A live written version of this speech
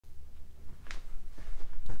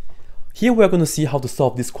Here we're going to see how to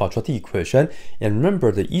solve this quadratic equation, and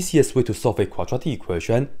remember the easiest way to solve a quadratic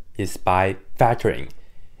equation is by factoring.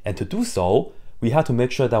 And to do so, we have to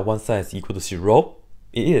make sure that one side is equal to 0.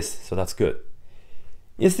 It is, so that's good.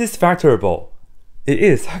 Is this factorable? It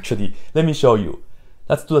is actually. Let me show you.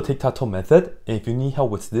 Let's do the tic-tac-toe method, and if you need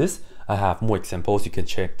help with this, I have more examples. You can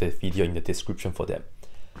check the video in the description for them.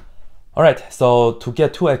 Alright, so to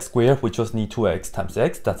get 2x squared, we just need 2x times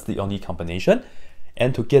x. That's the only combination.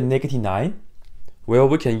 And to get negative 9, well,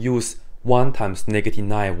 we can use 1 times negative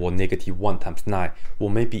 9 or negative 1 times 9, or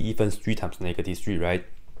maybe even 3 times negative 3, right?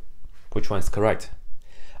 Which one is correct?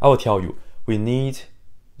 I will tell you, we need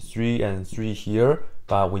 3 and 3 here,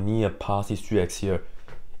 but we need a positive 3x here.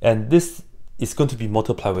 And this is going to be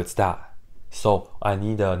multiplied with that. So I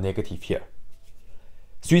need a negative here.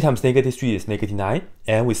 3 times negative 3 is negative 9.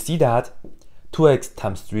 And we see that 2x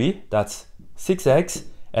times 3, that's 6x.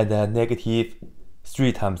 And then negative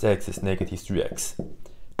 3 times x is negative 3x.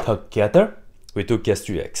 Together, we do get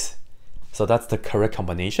 3x. So that's the correct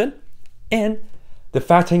combination. And the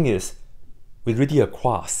factoring is, with really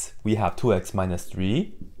across, we have 2x minus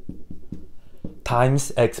 3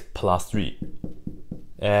 times x plus 3.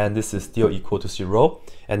 And this is still equal to 0.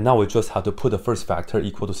 And now we just have to put the first factor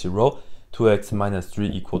equal to 0. 2x minus 3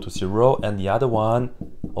 equal to 0. And the other one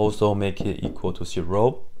also make it equal to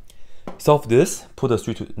 0. Solve this, put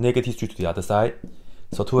the negative 3 to the other side.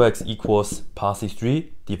 So 2x equals positive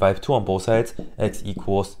 3, divide 2 on both sides, x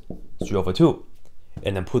equals 3 over 2.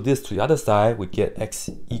 And then put this to the other side, we get x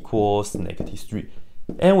equals negative 3.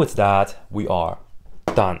 And with that, we are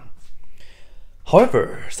done.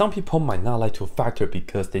 However, some people might not like to factor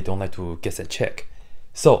because they don't like to guess and check.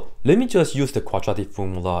 So let me just use the quadratic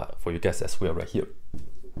formula for you guys as well right here.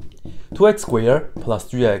 2x squared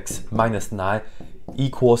plus 3x minus 9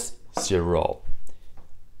 equals 0.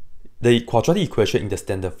 The quadratic equation in the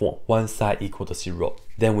standard form, one side equal to 0.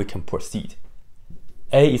 Then we can proceed.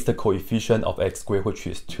 A is the coefficient of x squared, which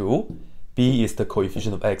is 2. B is the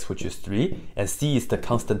coefficient of x, which is 3. And C is the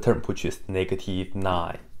constant term, which is negative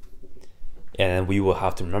 9. And we will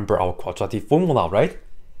have to remember our quadratic formula, right?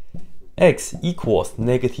 X equals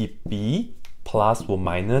negative b plus or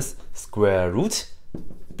minus square root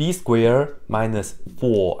b squared minus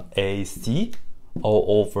 4ac all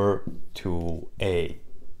over 2a.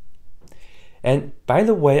 And by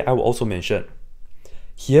the way, I will also mention,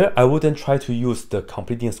 here I wouldn't try to use the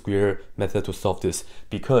completing square method to solve this,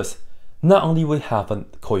 because not only we have a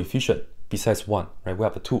coefficient besides 1, right? We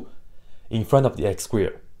have a 2 in front of the x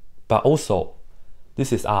squared, but also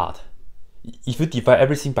this is odd. If you divide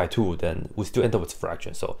everything by 2, then we still end up with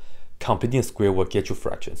fraction. So completing square will get you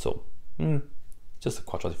fraction. So just a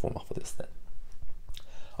quadratic formula for this then.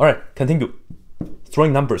 Alright, continue.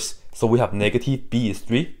 Throwing numbers. So we have negative b is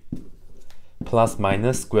 3 plus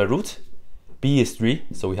minus square root. B is 3,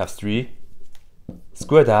 so we have 3.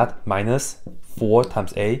 Square that minus 4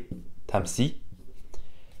 times a times c.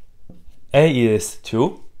 A is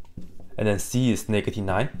 2, and then c is negative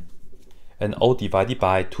 9. And all divided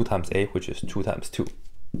by 2 times a, which is 2 times 2.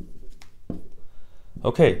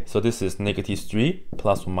 Okay, so this is negative 3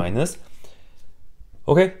 plus or minus.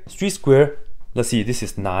 Okay, 3 squared, let's see, this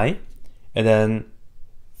is 9. And then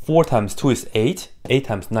 4 times 2 is 8. 8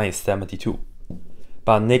 times 9 is 72.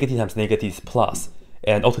 But negative times negative is plus.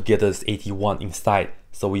 And altogether is 81 inside.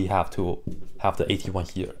 So we have to have the 81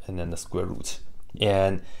 here and then the square root.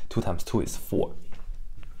 And 2 times 2 is 4.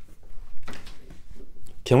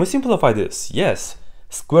 Can we simplify this? Yes.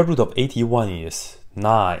 Square root of 81 is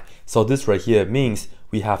 9. So this right here means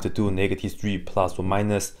we have to do negative 3 plus or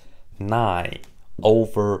minus 9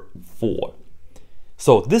 over 4.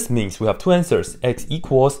 So this means we have two answers. X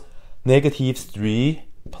equals negative 3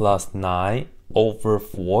 plus 9 over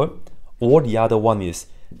 4. Or the other one is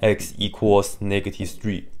x equals negative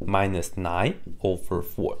 3 minus 9 over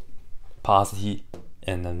 4. Positive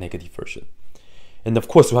and a negative version. And of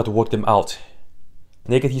course we have to work them out.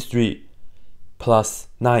 Negative 3 plus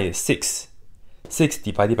 9 is 6. 6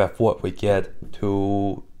 divided by 4, we get 3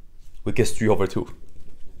 over 2.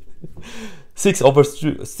 6 over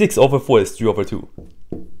 4 is 3 over 2.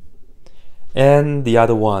 And the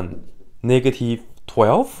other one, negative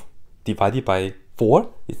 12 divided by 4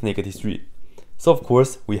 is negative 3. So of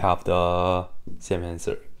course, we have the same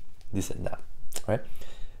answer, this and that, right?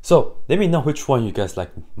 So let me know which one you guys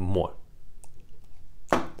like more.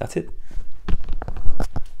 That's it.